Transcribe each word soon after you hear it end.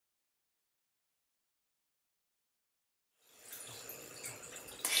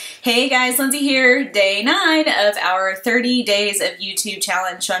Hey guys, Lindsay here, day 9 of our 30 days of YouTube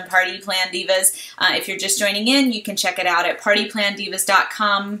challenge on Party Plan Divas. If you're just joining in, you can check it out at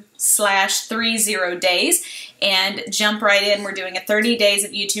partyplandivas.com/30days and jump right in. We're doing a 30 days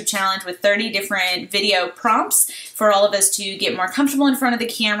of YouTube challenge with 30 different video prompts for all of us to get more comfortable in front of the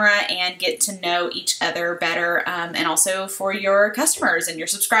camera and get to know each other better, and also for your customers and your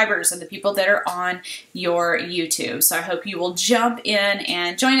subscribers and the people that are on your YouTube. So I hope you will jump in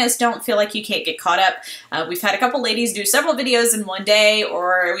and join us. Don't feel like you can't get caught up. We've had a couple ladies do several videos in one day,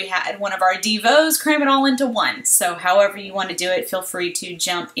 or we had one of our Divas cram it all into one. So however you want to do it, feel free to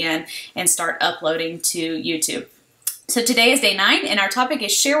jump in and start uploading to YouTube. So today is day 9, and our topic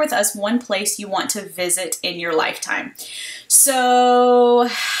is share with us one place you want to visit in your lifetime. So,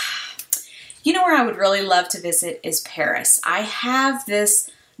 you know where I would really love to visit is Paris. I have this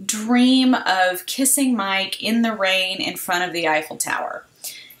dream of kissing Mike in the rain in front of the Eiffel Tower.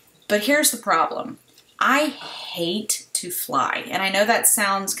 But here's the problem. I hate to fly. And I know that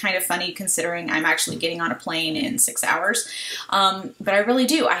sounds kind of funny considering I'm actually getting on a plane in 6 hours. But I really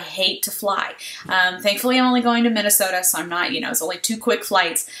do. I hate to fly. Thankfully, I'm only going to Minnesota, so I'm not, it's only 2 quick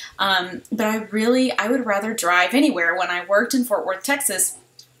flights. But I would rather drive anywhere. When I worked in Fort Worth, Texas,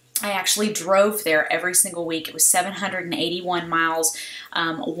 I actually drove there every single week. It was 781 miles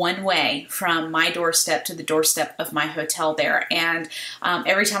one way from my doorstep to the doorstep of my hotel there. And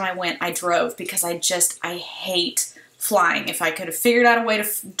every time I went, I drove because I hate flying. If I could have figured out a way to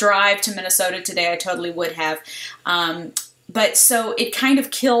drive to Minnesota today, I totally would have. But so it kind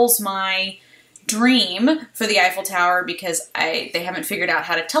of kills my dream for the Eiffel Tower because they haven't figured out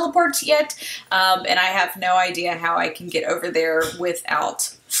how to teleport yet, and I have no idea how I can get over there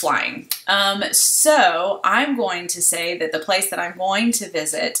without flying. So I'm going to say that the place that I'm going to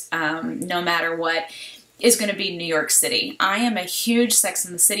visit, no matter what, is going to be New York City. I am a huge Sex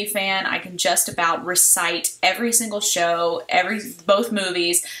and the City fan. I can just about recite every single show, both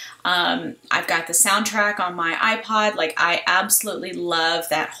movies. I've got the soundtrack on my iPod. Like, I absolutely love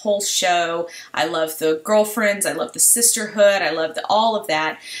that whole show. I love the girlfriends. I love the sisterhood. I love all of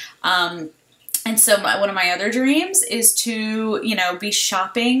that. And so one of my other dreams is to, be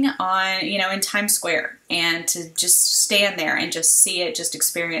shopping on, in Times Square and to just stand there and just see it, just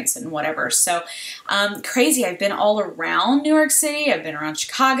experience it and whatever. So, crazy. I've been all around New York City. I've been around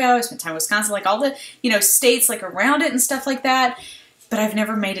Chicago. I spent time in Wisconsin, like all the, states like around it and stuff like that. But I've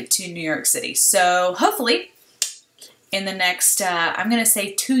never made it to New York City. So hopefully in the next, I'm going to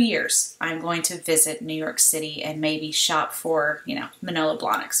say 2 years, I'm going to visit New York City and maybe shop for, Manila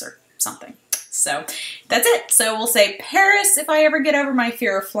Blahniks or something. So that's it. So we'll say Paris if I ever get over my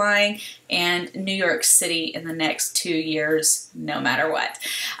fear of flying, and New York City in the next 2 years, no matter what.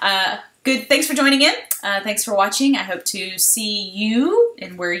 Good. Thanks for joining in. Thanks for watching. I hope to see you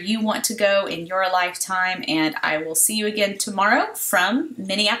and where you want to go in your lifetime, and I will see you again tomorrow from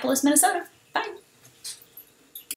Minneapolis, Minnesota. Bye.